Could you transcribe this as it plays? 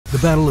The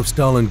Battle of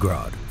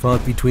Stalingrad,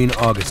 fought between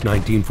August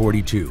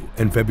 1942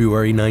 and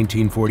February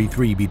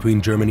 1943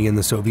 between Germany and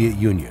the Soviet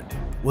Union,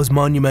 was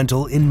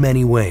monumental in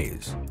many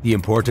ways. The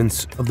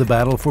importance of the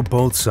battle for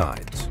both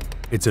sides,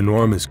 its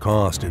enormous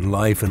cost in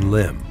life and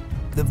limb,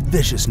 the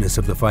viciousness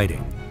of the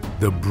fighting,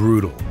 the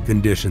brutal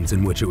conditions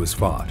in which it was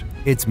fought,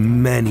 its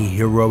many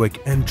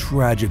heroic and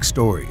tragic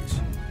stories,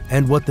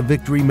 and what the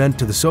victory meant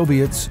to the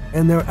Soviets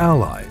and their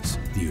allies,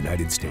 the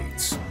United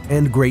States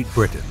and Great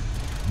Britain.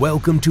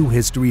 Welcome to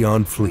History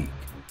on Fleek.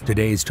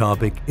 Today's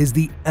topic is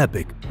the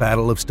epic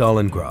Battle of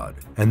Stalingrad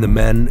and the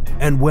men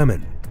and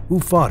women who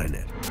fought in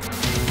it.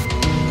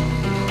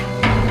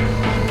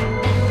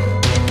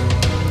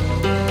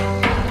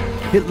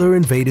 Hitler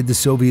invaded the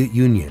Soviet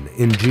Union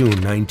in June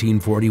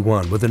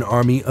 1941 with an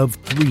army of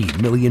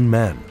 3 million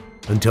men.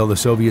 Until the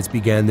Soviets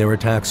began their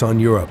attacks on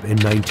Europe in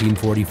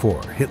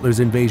 1944, Hitler's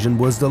invasion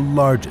was the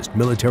largest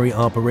military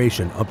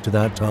operation up to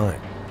that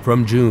time.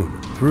 From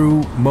June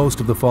through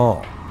most of the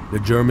fall, the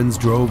Germans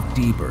drove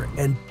deeper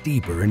and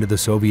deeper into the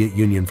Soviet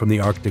Union from the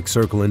Arctic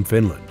Circle in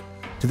Finland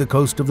to the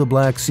coast of the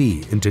Black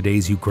Sea in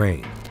today's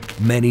Ukraine.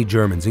 Many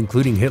Germans,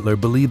 including Hitler,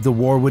 believed the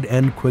war would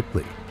end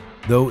quickly.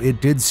 Though it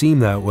did seem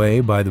that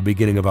way by the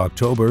beginning of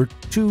October,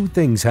 two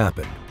things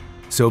happened.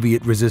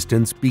 Soviet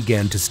resistance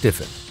began to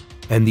stiffen,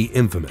 and the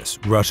infamous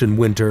Russian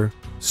winter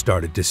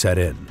started to set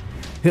in.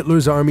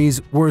 Hitler's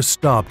armies were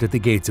stopped at the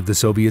gates of the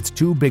Soviets'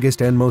 two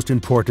biggest and most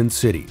important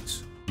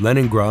cities,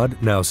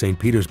 Leningrad, now St.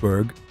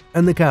 Petersburg,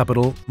 and the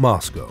capital,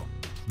 Moscow.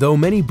 Though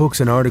many books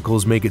and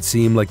articles make it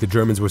seem like the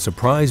Germans were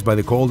surprised by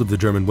the cold of the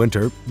German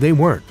winter, they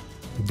weren't.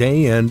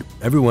 They and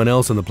everyone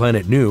else on the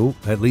planet knew,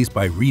 at least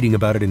by reading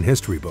about it in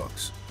history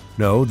books.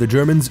 No, the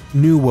Germans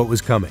knew what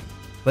was coming,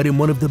 but in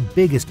one of the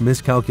biggest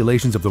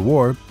miscalculations of the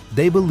war,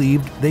 they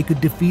believed they could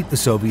defeat the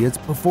Soviets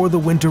before the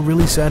winter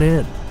really set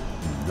in.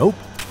 Nope.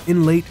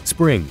 In late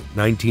spring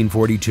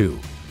 1942,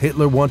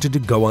 Hitler wanted to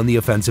go on the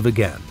offensive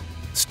again.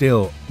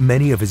 Still,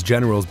 many of his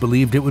generals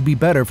believed it would be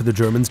better for the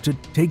Germans to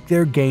take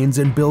their gains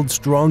and build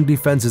strong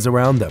defenses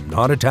around them,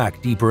 not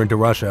attack deeper into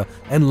Russia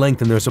and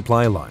lengthen their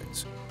supply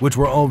lines, which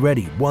were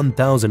already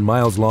 1,000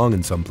 miles long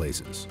in some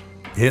places.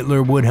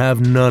 Hitler would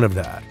have none of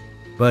that,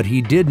 but he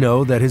did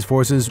know that his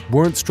forces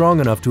weren't strong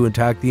enough to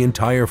attack the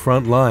entire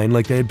front line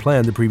like they had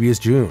planned the previous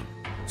June.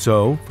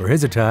 So, for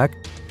his attack,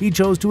 he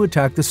chose to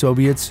attack the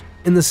Soviets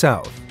in the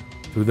south,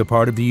 through the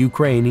part of the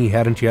Ukraine he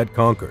hadn't yet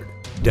conquered,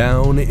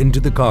 down into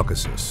the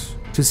Caucasus,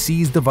 to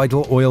seize the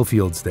vital oil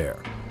fields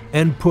there,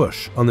 and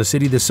push on the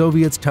city the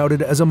Soviets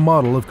touted as a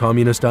model of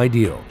communist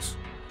ideals,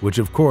 which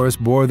of course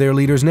bore their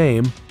leader's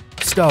name,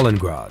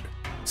 Stalingrad,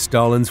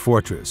 Stalin's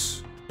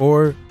fortress,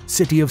 or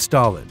City of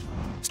Stalin.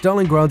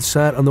 Stalingrad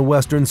sat on the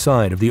western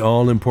side of the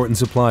all-important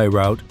supply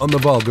route on the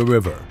Volga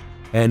River,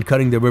 and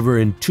cutting the river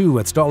in two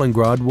at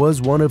Stalingrad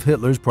was one of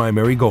Hitler's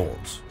primary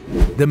goals.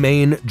 The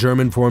main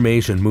German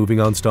formation moving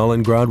on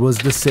Stalingrad was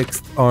the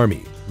 6th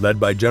Army, led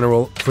by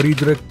General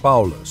Friedrich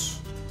Paulus,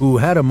 who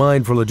had a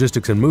mind for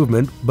logistics and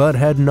movement, but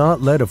had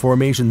not led a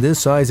formation this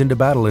size into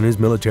battle in his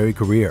military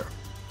career.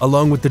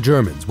 Along with the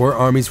Germans were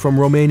armies from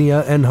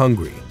Romania and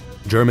Hungary,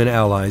 German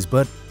allies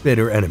but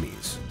bitter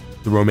enemies.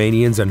 The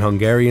Romanians and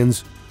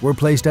Hungarians were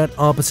placed at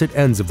opposite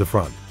ends of the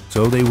front,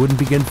 so they wouldn't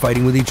begin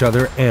fighting with each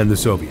other and the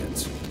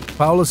Soviets.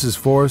 Paulus's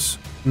force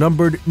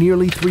numbered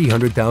nearly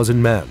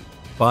 300,000 men,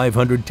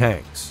 500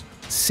 tanks,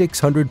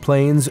 600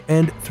 planes,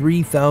 and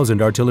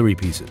 3,000 artillery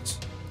pieces.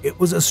 It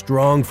was a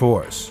strong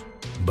force,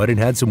 but it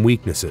had some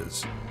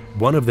weaknesses.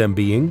 One of them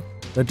being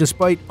that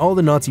despite all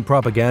the Nazi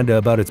propaganda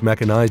about its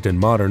mechanized and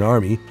modern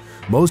army,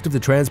 most of the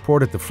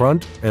transport at the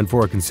front, and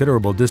for a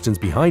considerable distance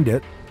behind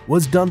it,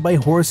 was done by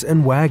horse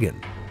and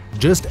wagon,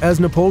 just as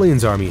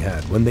Napoleon's army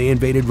had when they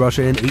invaded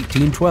Russia in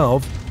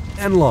 1812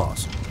 and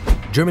lost.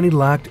 Germany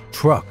lacked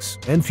trucks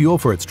and fuel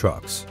for its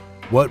trucks.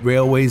 What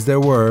railways there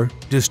were,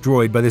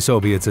 destroyed by the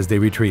Soviets as they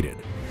retreated.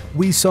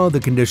 We saw the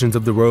conditions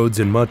of the roads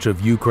in much of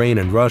Ukraine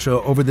and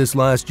Russia over this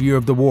last year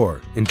of the war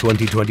in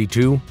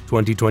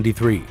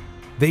 2022-2023.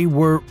 They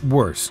were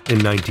worse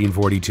in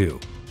 1942,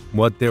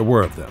 what there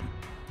were of them.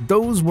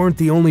 Those weren't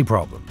the only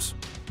problems.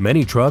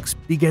 Many trucks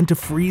began to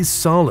freeze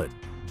solid,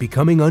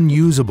 becoming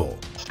unusable.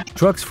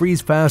 Trucks freeze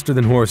faster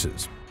than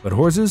horses, but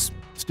horses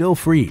still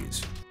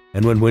freeze.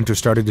 And when winter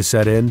started to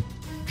set in,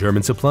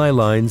 German supply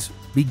lines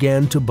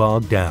began to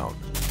bog down.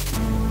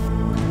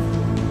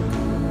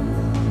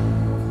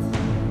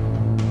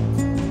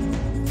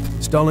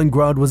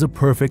 Stalingrad was a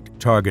perfect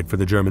target for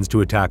the Germans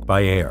to attack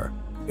by air.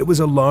 It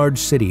was a large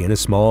city in a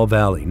small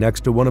valley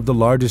next to one of the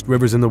largest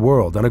rivers in the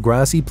world on a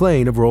grassy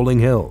plain of rolling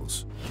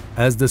hills.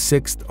 As the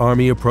 6th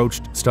Army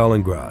approached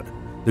Stalingrad,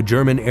 the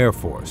German Air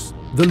Force,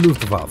 the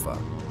Luftwaffe,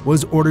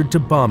 was ordered to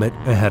bomb it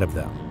ahead of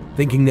them,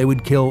 thinking they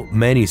would kill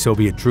many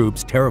Soviet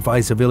troops,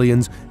 terrify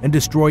civilians, and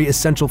destroy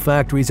essential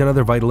factories and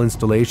other vital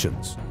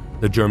installations.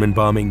 The German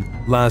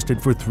bombing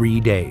lasted for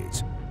 3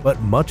 days, but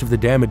much of the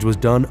damage was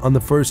done on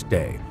the first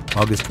day,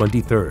 August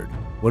 23rd,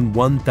 when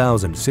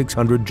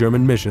 1,600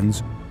 German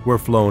missions were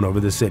flown over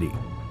the city,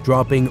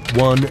 dropping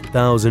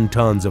 1,000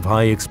 tons of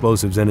high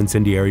explosives and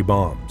incendiary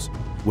bombs.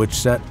 which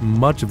set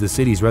much of the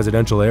city's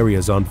residential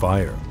areas on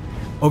fire.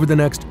 Over the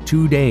next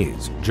 2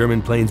 days,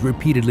 German planes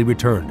repeatedly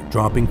returned,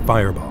 dropping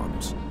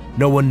firebombs.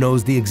 No one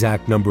knows the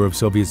exact number of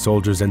Soviet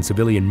soldiers and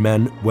civilian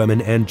men,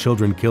 women, and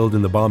children killed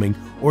in the bombing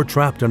or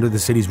trapped under the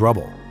city's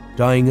rubble,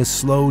 dying a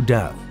slow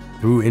death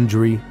through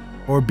injury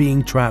or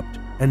being trapped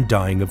and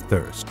dying of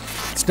thirst.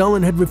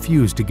 Stalin had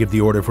refused to give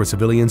the order for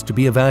civilians to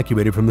be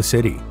evacuated from the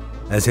city.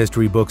 As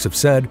history books have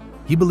said,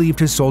 he believed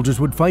his soldiers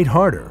would fight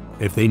harder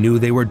if they knew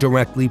they were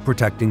directly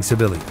protecting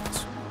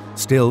civilians.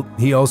 Still,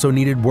 he also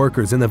needed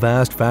workers in the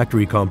vast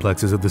factory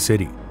complexes of the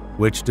city,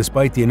 which,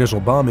 despite the initial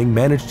bombing,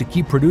 managed to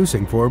keep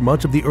producing for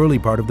much of the early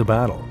part of the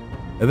battle.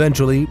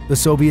 Eventually, the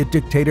Soviet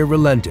dictator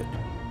relented,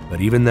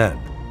 but even then,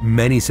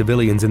 many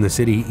civilians in the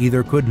city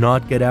either could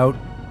not get out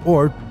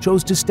or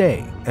chose to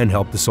stay and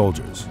help the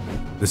soldiers.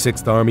 The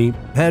Sixth Army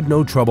had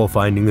no trouble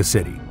finding the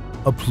city.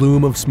 A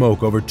plume of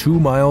smoke over 2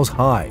 miles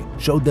high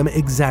showed them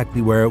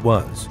exactly where it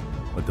was.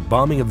 But the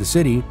bombing of the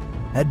city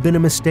had been a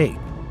mistake.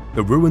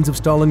 The ruins of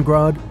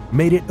Stalingrad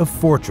made it a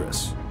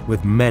fortress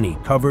with many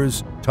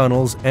covers,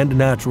 tunnels, and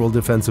natural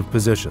defensive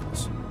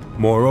positions.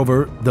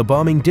 Moreover, the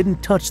bombing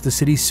didn't touch the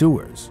city's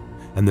sewers,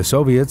 and the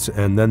Soviets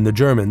and then the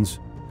Germans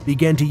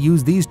began to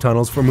use these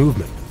tunnels for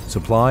movement,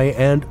 supply,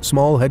 and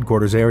small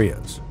headquarters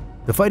areas.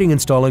 The fighting in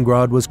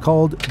Stalingrad was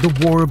called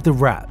the War of the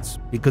Rats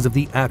because of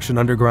the action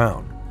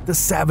underground, the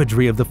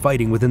savagery of the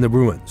fighting within the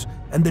ruins,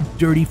 and the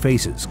dirty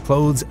faces,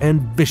 clothes,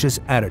 and vicious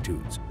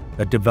attitudes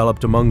that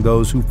developed among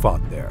those who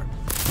fought there.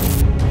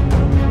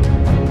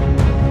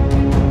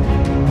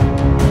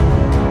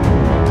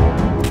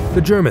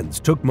 The Germans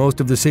took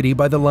most of the city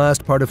by the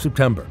last part of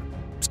September.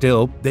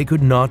 Still, they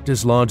could not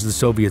dislodge the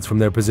Soviets from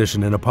their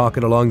position in a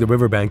pocket along the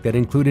riverbank that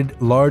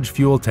included large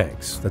fuel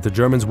tanks that the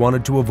Germans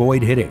wanted to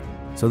avoid hitting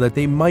so that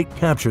they might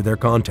capture their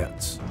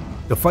contents.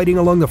 The fighting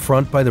along the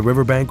front by the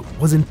riverbank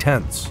was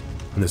intense,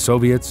 and the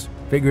Soviets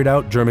figured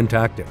out German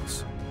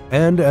tactics.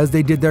 And as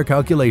they did their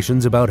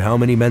calculations about how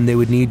many men they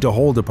would need to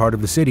hold a part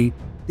of the city,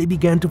 they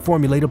began to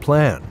formulate a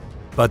plan.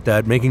 But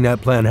that making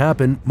that plan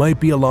happen might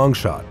be a long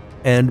shot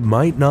and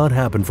might not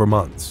happen for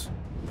months.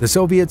 The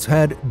Soviets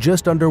had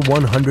just under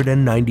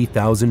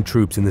 190,000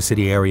 troops in the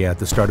city area at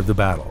the start of the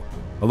battle,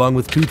 along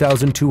with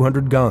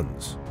 2,200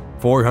 guns,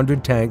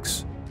 400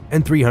 tanks,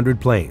 and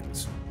 300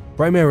 planes,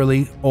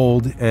 primarily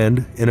old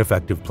and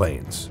ineffective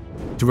planes.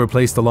 To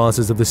replace the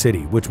losses of the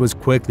city, which was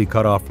quickly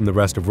cut off from the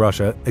rest of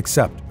Russia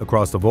except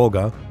across the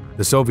Volga,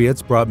 the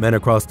Soviets brought men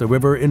across the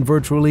river in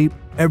virtually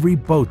every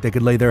boat they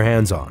could lay their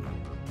hands on.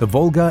 The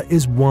Volga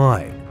is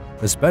wide,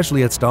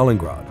 especially at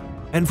Stalingrad,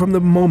 and from the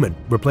moment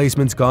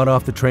replacements got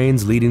off the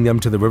trains leading them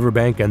to the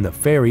riverbank and the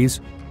ferries,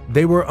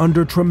 they were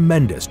under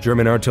tremendous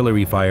German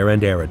artillery fire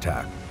and air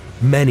attack.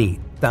 Many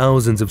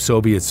thousands of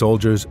Soviet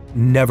soldiers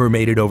never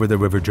made it over the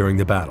river during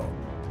the battle.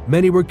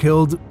 Many were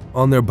killed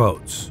on their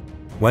boats,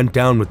 went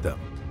down with them,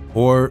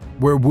 or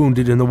were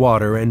wounded in the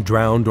water and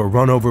drowned or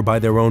run over by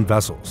their own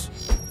vessels.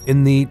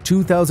 In the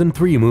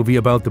 2003 movie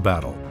about the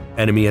battle,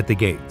 Enemy at the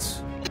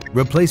Gates,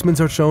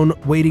 replacements are shown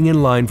waiting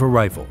in line for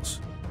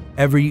rifles.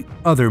 Every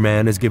other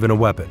man is given a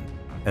weapon,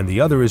 and the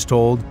other is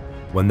told,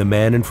 when the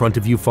man in front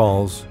of you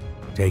falls,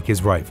 take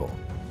his rifle.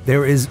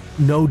 There is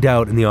no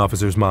doubt in the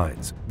officers'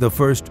 minds, the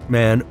first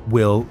man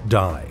will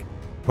die.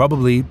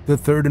 Probably the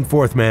third and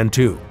fourth man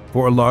too,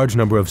 for a large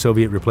number of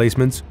Soviet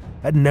replacements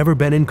had never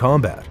been in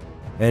combat,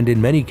 and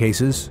in many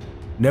cases,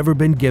 never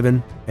been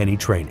given any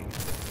training.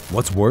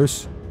 What's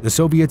worse, the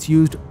Soviets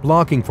used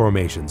blocking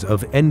formations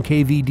of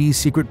NKVD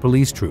secret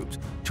police troops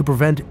to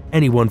prevent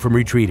anyone from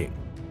retreating.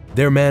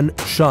 Their men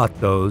shot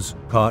those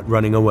caught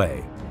running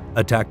away,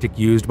 a tactic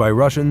used by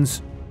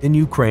Russians in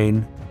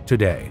Ukraine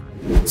today.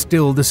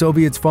 Still, the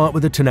Soviets fought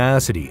with a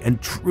tenacity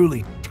and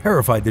truly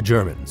terrified the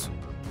Germans.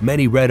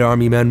 Many Red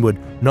Army men would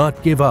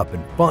not give up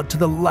and fought to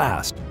the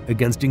last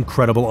against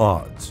incredible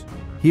odds.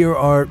 Here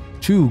are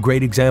two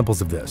great examples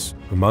of this,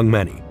 among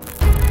many.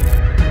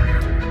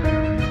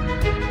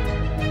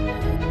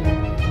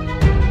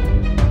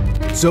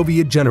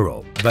 Soviet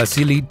General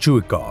Vasily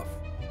Chuikov,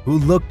 who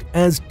looked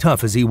as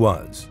tough as he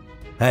was,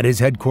 had his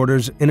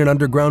headquarters in an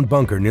underground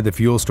bunker near the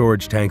fuel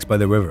storage tanks by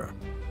the river.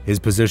 His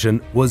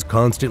position was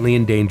constantly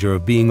in danger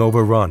of being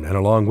overrun, and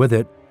along with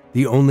it,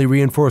 the only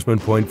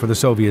reinforcement point for the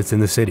Soviets in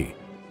the city.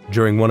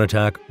 During one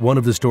attack, one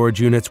of the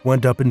storage units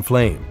went up in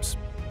flames,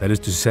 that is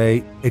to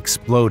say,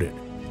 exploded,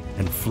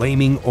 and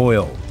flaming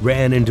oil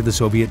ran into the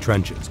Soviet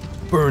trenches,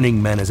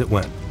 burning men as it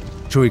went.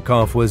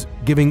 Chuikov was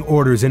giving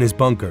orders in his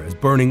bunker as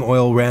burning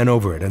oil ran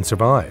over it and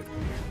survived.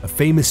 A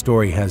famous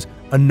story has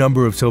a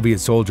number of Soviet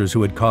soldiers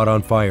who had caught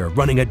on fire,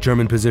 running at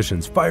German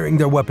positions, firing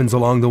their weapons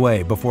along the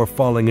way before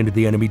falling into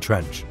the enemy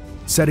trench,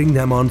 setting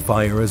them on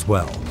fire as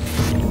well.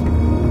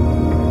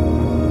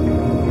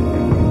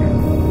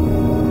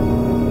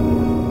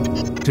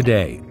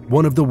 Today,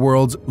 one of the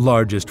world's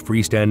largest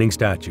freestanding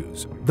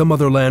statues, the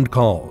Motherland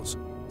Calls,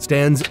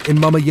 stands in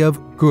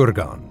Mamayev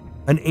Kurgan,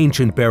 an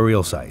ancient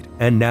burial site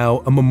and now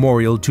a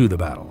memorial to the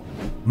battle.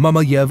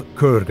 Mamayev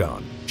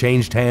Kurgan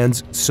changed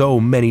hands so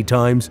many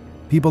times,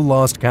 people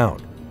lost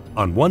count.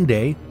 On one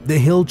day, the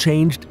hill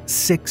changed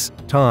 6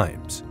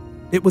 times.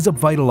 It was a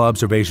vital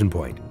observation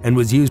point and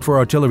was used for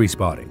artillery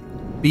spotting.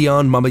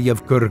 Beyond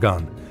Mamayev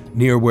Kurgan,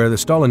 near where the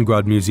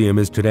Stalingrad Museum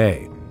is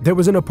today, there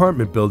was an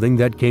apartment building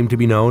that came to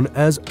be known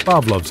as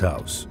Pavlov's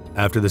house,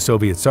 after the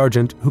Soviet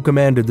sergeant who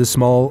commanded the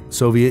small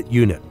Soviet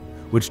unit,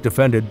 which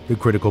defended the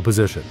critical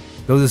position.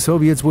 Though the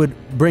Soviets would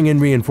bring in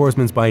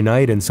reinforcements by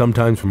night and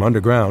sometimes from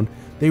underground,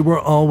 they were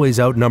always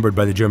outnumbered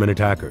by the German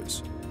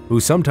attackers, who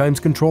sometimes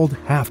controlled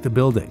half the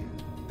building.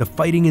 The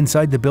fighting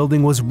inside the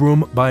building was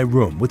room by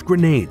room, with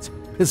grenades,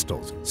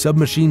 pistols,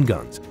 submachine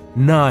guns,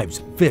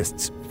 knives,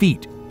 fists,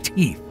 feet,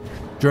 teeth.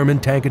 German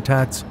tank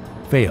attacks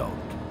failed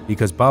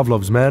because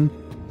Pavlov's men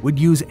would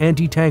use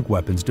anti-tank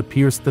weapons to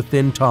pierce the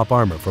thin top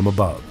armor from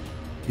above.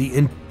 The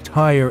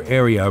entire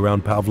area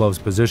around Pavlov's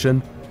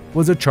position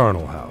was a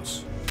charnel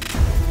house.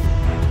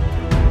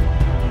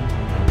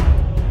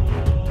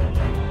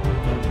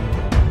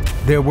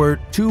 There were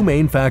 2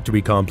 main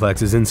factory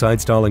complexes inside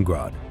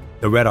Stalingrad.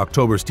 The Red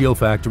October steel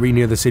factory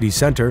near the city's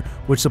center,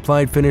 which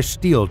supplied finished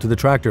steel to the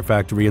tractor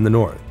factory in the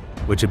north,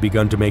 which had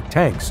begun to make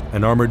tanks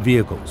and armored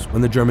vehicles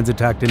when the Germans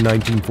attacked in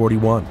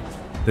 1941.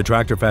 The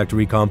tractor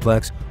factory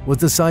complex was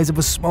the size of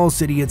a small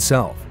city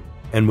itself,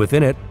 and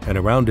within it and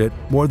around it,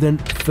 more than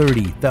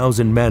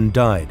 30,000 men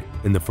died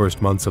in the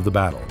first months of the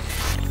battle.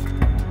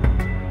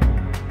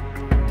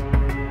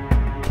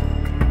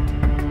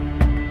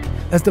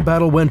 As the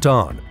battle went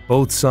on,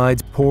 both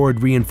sides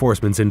poured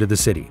reinforcements into the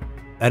city.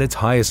 At its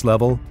highest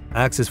level,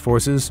 Axis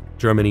forces,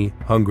 Germany,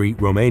 Hungary,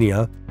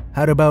 Romania,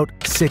 had about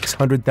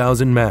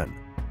 600,000 men,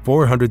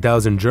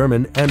 400,000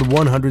 German and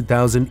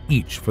 100,000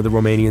 each for the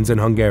Romanians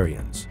and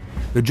Hungarians.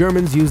 The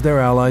Germans used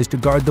their allies to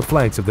guard the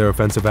flanks of their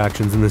offensive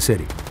actions in the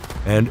city,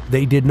 and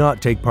they did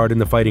not take part in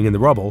the fighting in the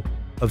rubble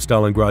of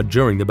Stalingrad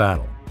during the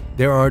battle.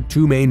 There are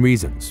 2 main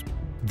reasons.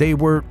 They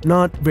were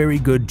not very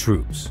good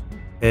troops,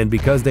 and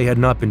because they had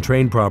not been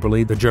trained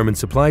properly, the Germans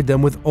supplied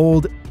them with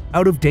old,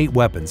 out-of-date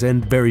weapons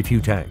and very few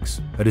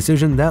tanks, a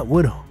decision that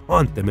would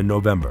haunt them in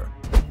November.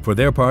 For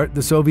their part,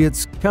 the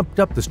Soviets kept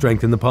up the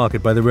strength in the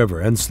pocket by the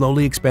river and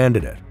slowly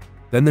expanded it.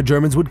 Then the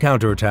Germans would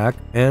counterattack,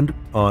 and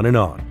on and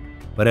on.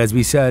 But as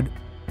we said,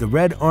 the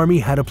Red Army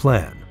had a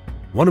plan.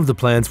 One of the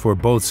plans for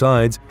both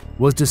sides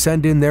was to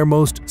send in their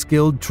most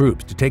skilled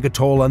troops to take a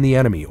toll on the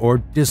enemy or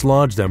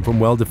dislodge them from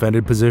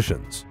well-defended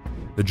positions.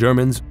 The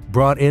Germans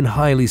brought in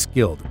highly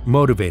skilled,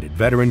 motivated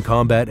veteran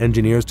combat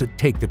engineers to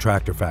take the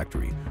tractor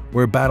factory,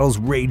 where battles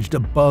raged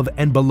above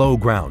and below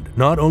ground,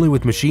 not only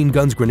with machine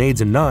guns,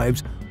 grenades, and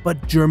knives,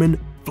 but German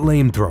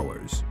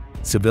flamethrowers.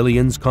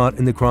 Civilians caught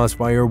in the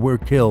crossfire were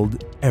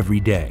killed every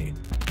day.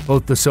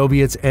 Both the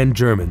Soviets and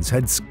Germans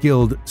had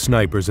skilled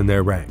snipers in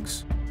their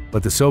ranks,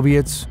 but the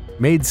Soviets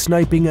made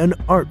sniping an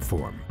art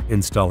form in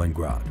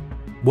Stalingrad.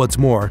 What's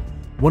more,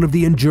 one of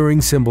the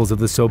enduring symbols of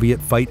the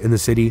Soviet fight in the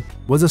city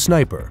was a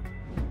sniper,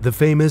 the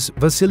famous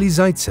Vasily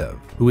Zaitsev,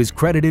 who is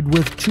credited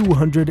with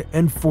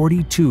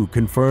 242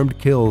 confirmed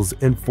kills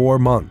in 4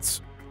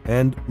 months,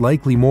 and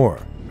likely more.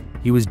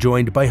 He was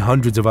joined by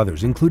hundreds of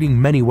others, including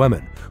many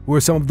women, who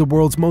are some of the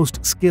world's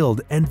most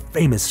skilled and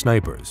famous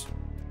snipers.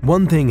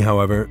 One thing,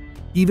 however,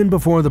 even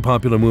before the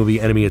popular movie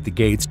Enemy at the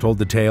Gates told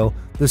the tale,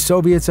 the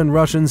Soviets and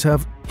Russians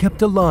have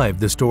kept alive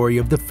the story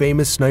of the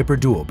famous sniper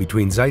duel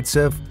between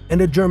Zaitsev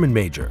and a German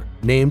major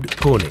named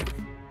Koenig.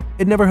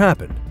 It never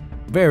happened.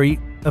 Very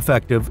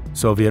effective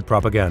Soviet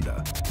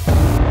propaganda.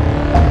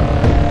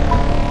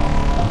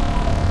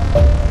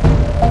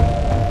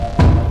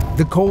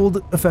 The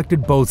cold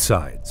affected both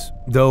sides,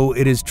 though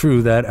it is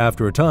true that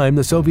after a time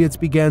the Soviets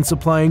began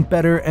supplying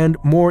better and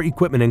more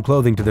equipment and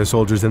clothing to their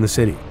soldiers in the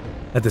city.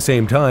 At the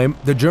same time,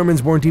 the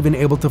Germans weren't even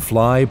able to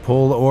fly,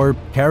 pull, or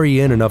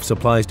carry in enough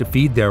supplies to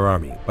feed their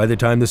army by the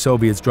time the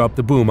Soviets dropped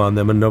the boom on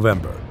them in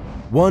November.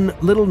 One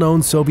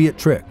little-known Soviet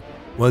trick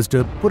was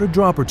to put a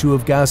drop or 2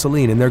 of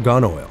gasoline in their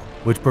gun oil,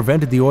 which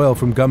prevented the oil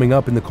from gumming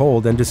up in the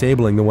cold and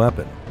disabling the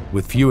weapon.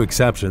 With few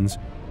exceptions,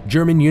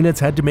 German units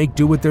had to make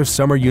do with their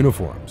summer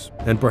uniforms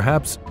and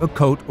perhaps a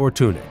coat or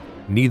tunic,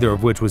 neither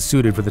of which was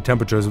suited for the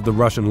temperatures of the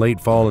Russian late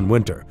fall and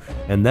winter,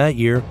 and that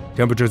year,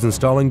 temperatures in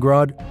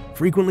Stalingrad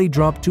frequently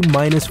dropped to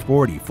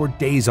 -40 for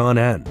days on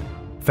end.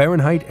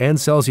 Fahrenheit and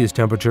Celsius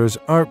temperatures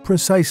are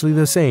precisely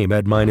the same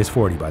at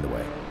 -40, by the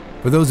way.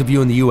 For those of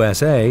you in the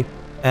USA,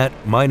 at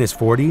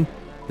 -40,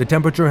 the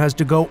temperature has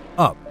to go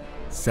up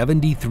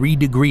 73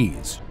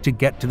 degrees to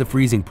get to the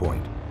freezing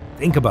point.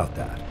 Think about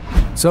that.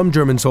 Some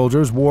German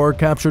soldiers wore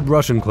captured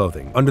Russian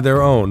clothing under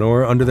their own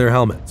or under their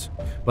helmets,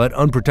 but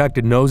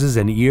unprotected noses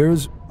and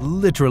ears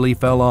literally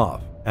fell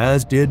off,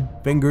 as did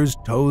fingers,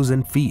 toes,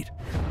 and feet.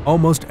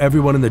 Almost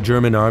everyone in the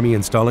German army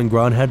in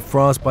Stalingrad had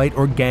frostbite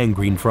or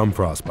gangrene from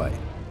frostbite.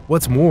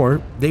 What's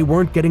more, they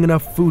weren't getting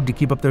enough food to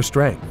keep up their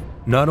strength,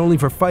 not only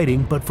for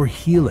fighting, but for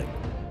healing.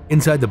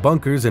 Inside the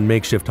bunkers and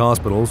makeshift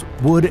hospitals,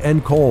 wood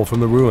and coal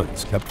from the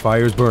ruins kept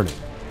fires burning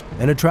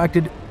and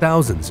attracted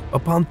thousands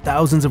upon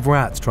thousands of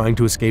rats trying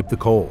to escape the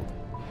cold.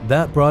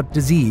 That brought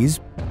disease,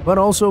 but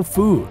also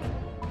food.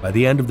 By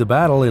the end of the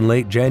battle in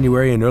late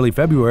January and early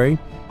February,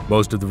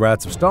 most of the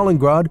rats of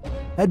Stalingrad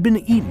had been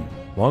eaten,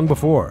 long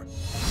before.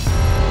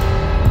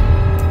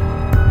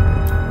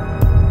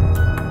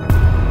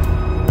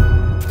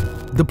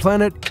 The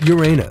planet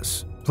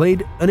Uranus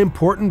played an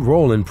important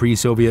role in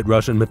pre-Soviet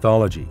Russian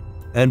mythology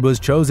and was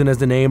chosen as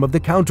the name of the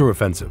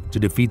counteroffensive to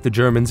defeat the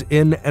Germans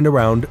in and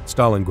around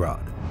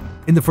Stalingrad.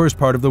 In the first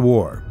part of the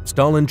war,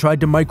 Stalin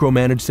tried to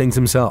micromanage things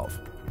himself.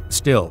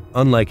 Still,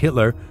 unlike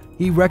Hitler,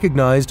 he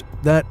recognized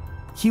that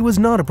he was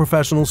not a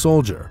professional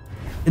soldier.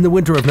 In the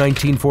winter of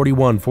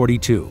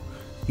 1941-42,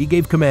 he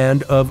gave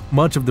command of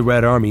much of the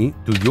Red Army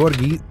to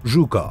Georgy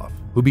Zhukov,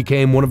 who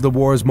became one of the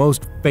war's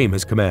most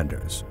famous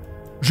commanders.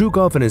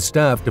 Zhukov and his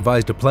staff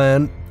devised a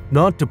plan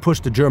not to push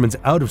the Germans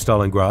out of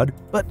Stalingrad,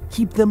 but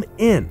keep them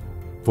in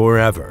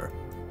forever.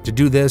 To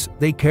do this,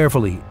 they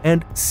carefully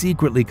and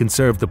secretly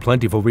conserved the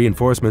plentiful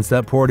reinforcements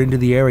that poured into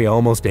the area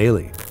almost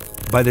daily.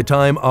 By the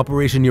time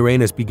Operation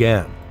Uranus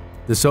began,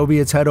 the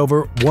Soviets had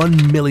over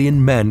 1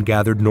 million men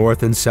gathered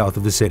north and south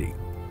of the city,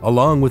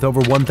 along with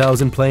over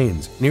 1,000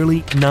 planes,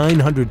 nearly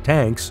 900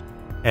 tanks,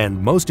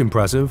 and most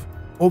impressive,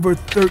 over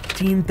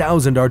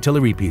 13,000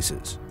 artillery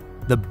pieces.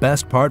 The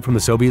best part from the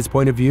Soviets'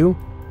 point of view?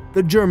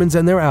 The Germans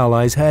and their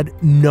allies had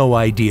no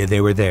idea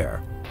they were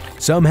there.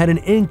 Some had an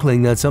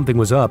inkling that something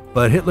was up,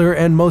 but Hitler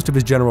and most of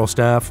his general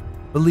staff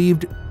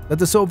believed that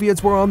the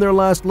Soviets were on their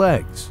last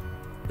legs.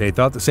 They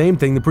thought the same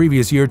thing the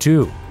previous year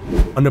too.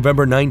 On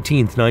November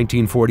 19,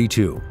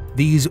 1942,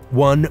 these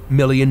 1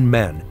 million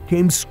men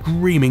came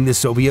screaming the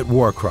Soviet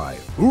war cry,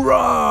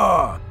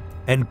 "Hurrah!"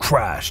 and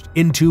crashed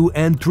into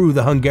and through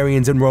the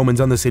Hungarians and Romans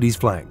on the city's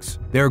flanks.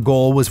 Their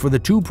goal was for the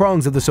two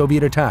prongs of the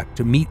Soviet attack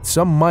to meet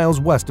some miles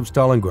west of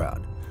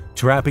Stalingrad,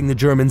 trapping the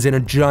Germans in a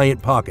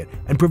giant pocket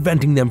and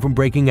preventing them from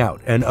breaking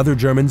out and other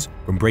Germans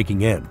from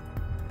breaking in.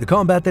 The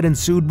combat that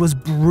ensued was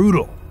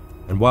brutal,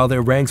 and while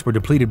their ranks were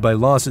depleted by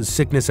losses,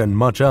 sickness, and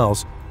much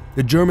else,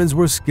 the Germans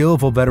were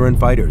skillful veteran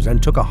fighters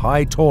and took a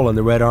high toll on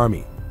the Red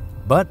Army,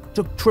 but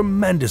took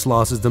tremendous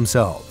losses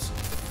themselves.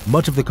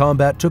 Much of the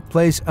combat took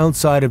place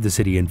outside of the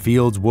city in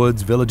fields,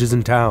 woods, villages,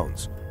 and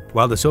towns,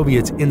 while the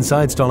Soviets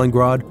inside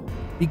Stalingrad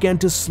began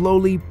to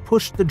slowly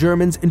push the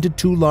Germans into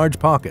two large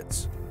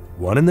pockets,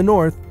 one in the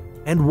north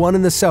and one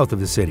in the south of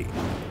the city.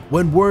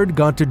 When word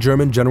got to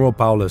German General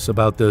Paulus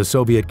about the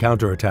Soviet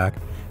counterattack,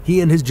 he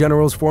and his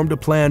generals formed a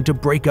plan to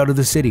break out of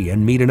the city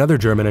and meet another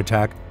German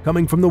attack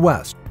coming from the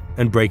west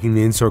and breaking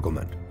the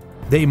encirclement.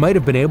 They might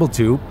have been able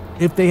to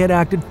if they had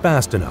acted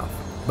fast enough,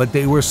 but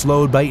they were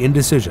slowed by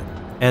indecision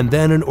and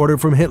then an order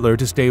from Hitler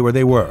to stay where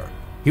they were.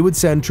 He would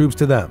send troops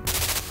to them.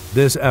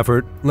 This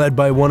effort, led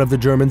by one of the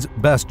Germans'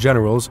 best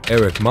generals,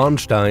 Erich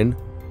Manstein,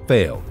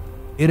 failed.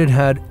 It had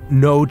had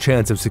no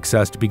chance of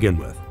success to begin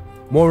with.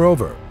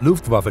 Moreover,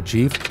 Luftwaffe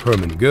chief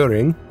Hermann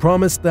Göring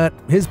promised that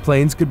his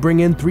planes could bring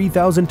in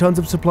 3,000 tons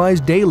of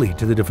supplies daily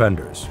to the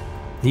defenders.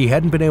 He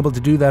hadn't been able to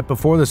do that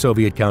before the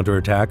Soviet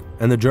counterattack,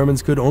 and the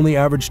Germans could only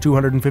average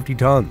 250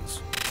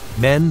 tons.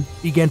 Men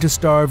began to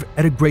starve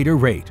at a greater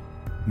rate.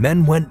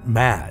 Men went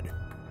mad.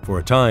 For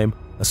a time,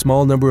 a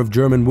small number of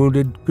German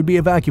wounded could be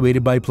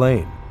evacuated by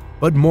plane,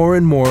 but more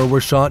and more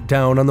were shot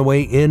down on the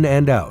way in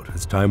and out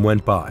as time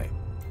went by,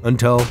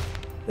 until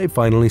they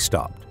finally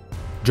stopped.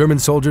 German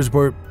soldiers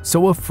were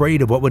so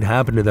afraid of what would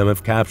happen to them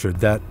if captured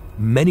that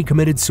many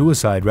committed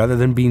suicide rather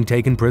than being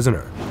taken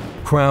prisoner.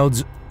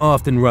 Crowds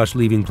often rushed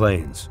leaving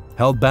planes,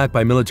 held back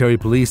by military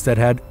police that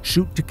had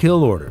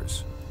shoot-to-kill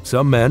orders.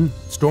 Some men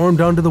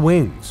stormed onto the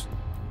wings.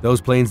 Those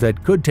planes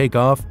that could take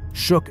off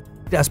shook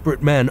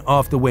desperate men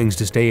off the wings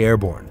to stay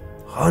airborne.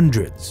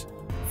 Hundreds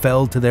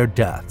fell to their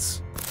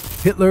deaths.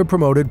 Hitler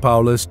promoted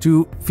Paulus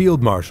to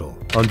Field Marshal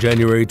on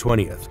January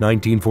 20th,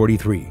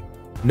 1943,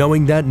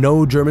 knowing that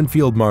no German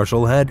field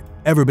marshal had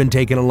ever been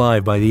taken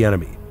alive by the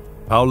enemy.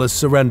 Paulus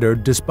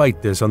surrendered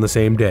despite this on the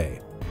same day.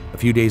 A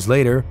few days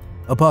later,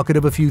 a pocket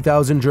of a few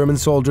thousand German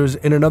soldiers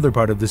in another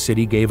part of the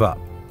city gave up.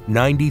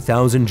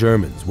 90,000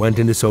 Germans went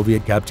into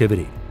Soviet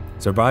captivity.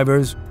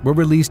 Survivors were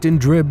released in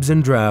dribs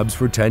and drabs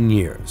for 10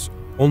 years.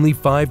 Only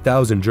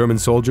 5,000 German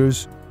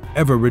soldiers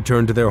ever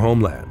returned to their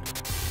homeland.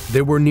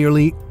 There were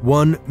nearly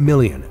 1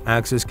 million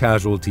Axis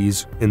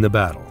casualties in the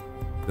battle.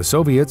 The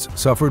Soviets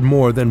suffered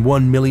more than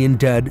 1 million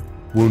dead,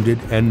 wounded,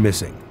 and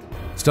missing.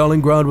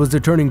 Stalingrad was the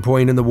turning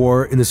point in the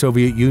war in the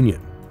Soviet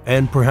Union,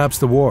 and perhaps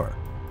the war,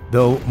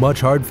 though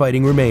much hard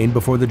fighting remained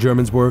before the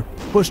Germans were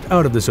pushed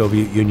out of the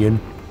Soviet Union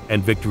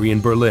and victory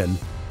in Berlin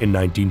in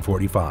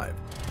 1945.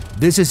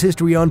 This is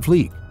History on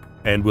Fleek,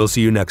 and we'll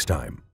see you next time.